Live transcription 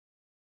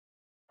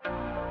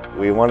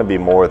We want to be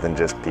more than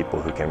just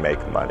people who can make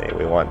money.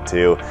 We want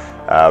to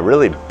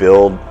really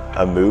build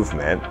a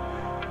movement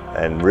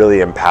and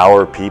really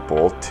empower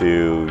people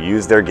to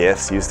use their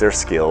gifts, use their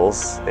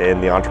skills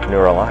in the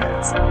Entrepreneur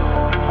Alliance.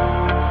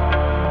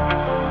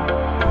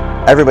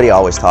 Everybody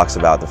always talks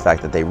about the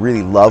fact that they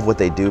really love what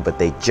they do, but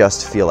they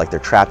just feel like they're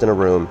trapped in a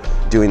room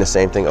doing the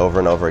same thing over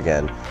and over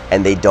again,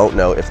 and they don't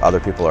know if other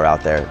people are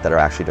out there that are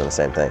actually doing the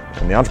same thing.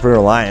 And the Entrepreneur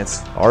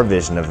Alliance, our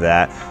vision of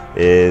that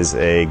is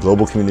a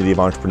global community of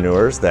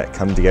entrepreneurs that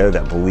come together,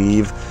 that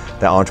believe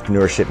that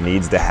entrepreneurship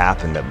needs to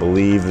happen, that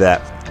believe that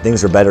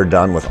things are better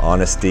done with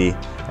honesty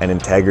and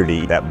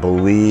integrity, that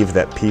believe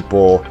that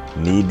people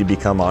need to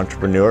become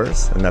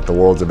entrepreneurs and that the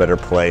world's a better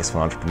place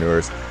when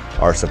entrepreneurs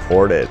are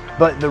supported.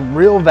 But the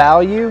real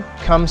value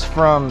comes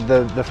from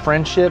the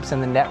friendships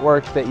and the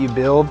network that you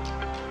build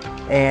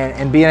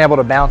and being able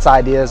to bounce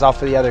ideas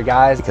off of the other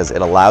guys. Because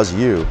it allows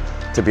you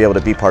to be able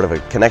to be part of a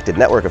connected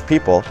network of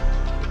people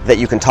that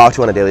you can talk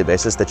to on a daily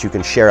basis, that you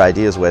can share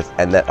ideas with,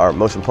 and that are,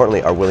 most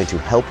importantly, are willing to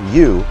help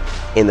you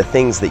in the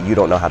things that you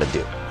don't know how to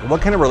do.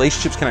 What kind of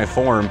relationships can I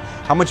form?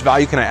 How much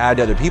value can I add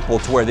to other people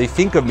to where they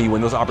think of me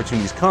when those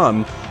opportunities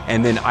come,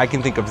 and then I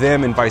can think of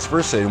them and vice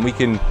versa, and we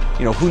can,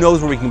 who knows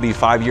where we can be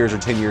 5 years or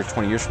 10 years,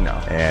 20 years from now.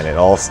 And it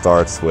all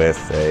starts with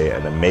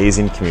an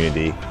amazing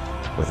community,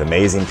 with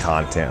amazing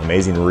content,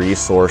 amazing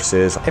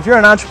resources. If you're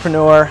an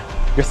entrepreneur,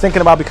 you're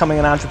thinking about becoming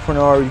an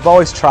entrepreneur, you've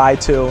always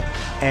tried to,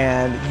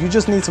 and you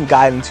just need some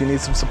guidance, you need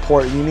some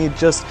support, you need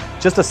just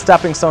a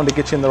stepping stone to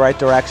get you in the right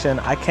direction,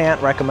 I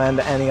can't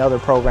recommend any other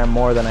program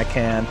more than I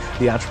can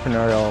the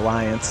Entrepreneurial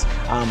Alliance.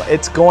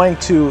 It's going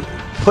to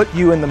put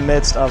you in the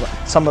midst of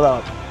some of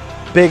the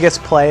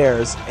biggest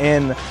players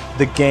in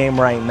the game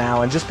right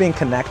now, and just being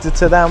connected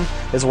to them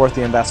is worth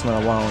the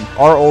investment alone.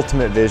 Our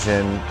ultimate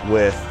vision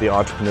with the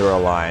Entrepreneur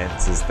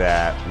Alliance is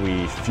that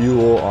we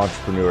fuel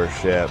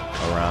entrepreneurship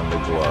around the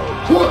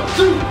globe. 1,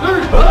 2,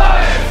 3,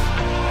 5!